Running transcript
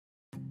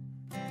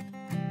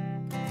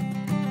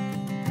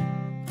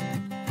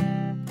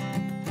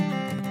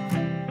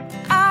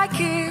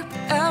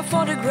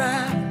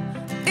photograph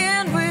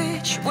in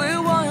which we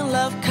were in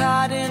love,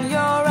 caught in your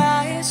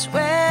eyes,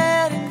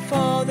 waiting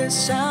for the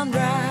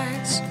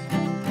sunrise.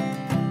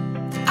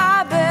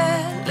 I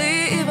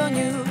barely even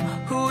knew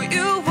who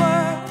you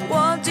were.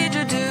 What did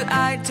you do?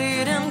 I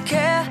didn't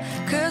care,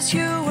 'cause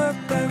you were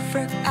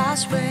perfect, I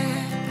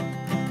swear.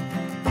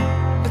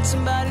 But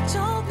somebody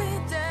told me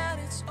that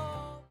it's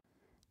all.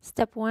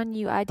 Step 1,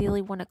 you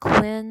ideally want to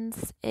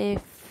cleanse.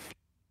 If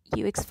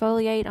you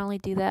exfoliate, only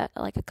do that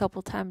like a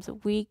couple times a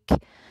week.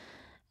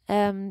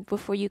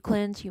 Before you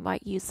cleanse, you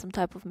might use some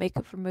type of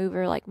makeup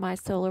remover like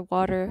micellar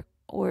water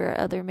or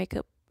other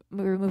makeup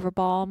remover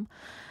balm.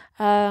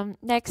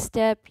 Next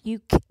step,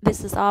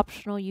 this is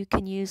optional. You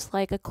can use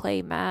like a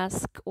clay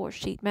mask or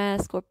sheet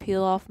mask or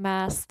peel off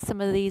mask. Some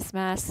of these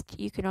masks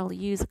you can only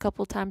use a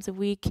couple times a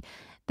week.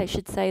 They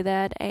should say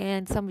that,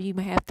 and some of you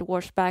may have to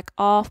wash back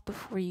off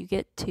before you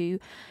get to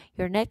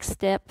your next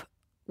step,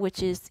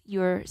 which is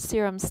your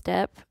serum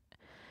step.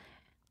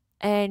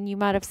 And you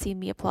might have seen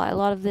me apply a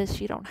lot of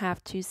this. You don't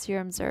have to.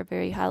 Serums are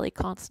very highly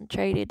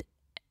concentrated,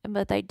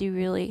 but they do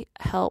really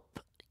help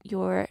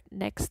your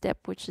next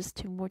step, which is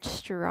to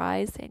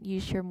moisturize and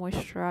use your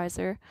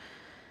moisturizer.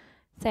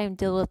 Same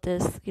deal with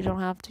this. You don't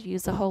have to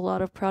use a whole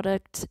lot of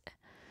product,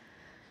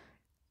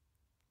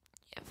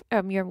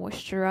 your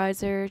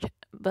moisturizer,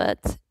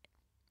 but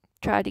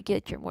try to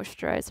get your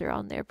moisturizer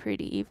on there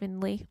pretty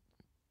evenly.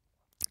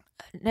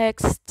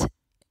 Next,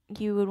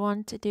 you would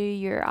want to do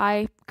your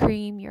eye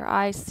cream, your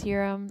eye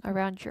serum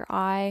around your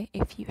eye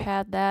if you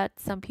have that.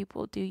 Some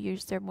people do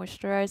use their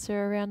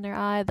moisturizer around their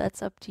eye.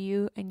 That's up to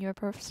you and your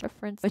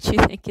preference, what you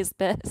think is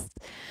best.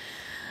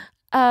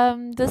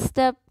 This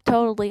step,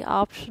 totally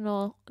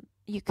optional.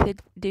 You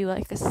could do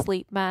like a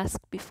sleep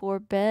mask before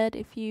bed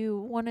if you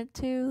wanted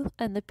to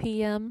in the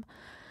PM.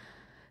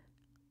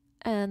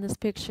 And this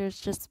picture is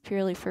just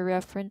purely for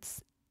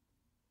reference.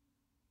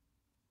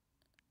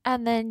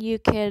 And then you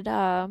could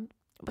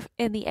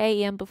in the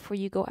AM before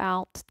you go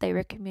out, they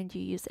recommend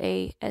you use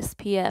a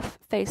SPF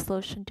face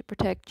lotion to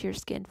protect your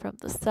skin from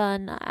the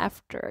sun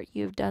after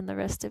you've done the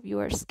rest of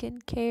your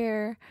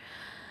skincare.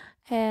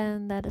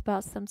 And that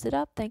about sums it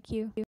up. Thank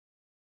you.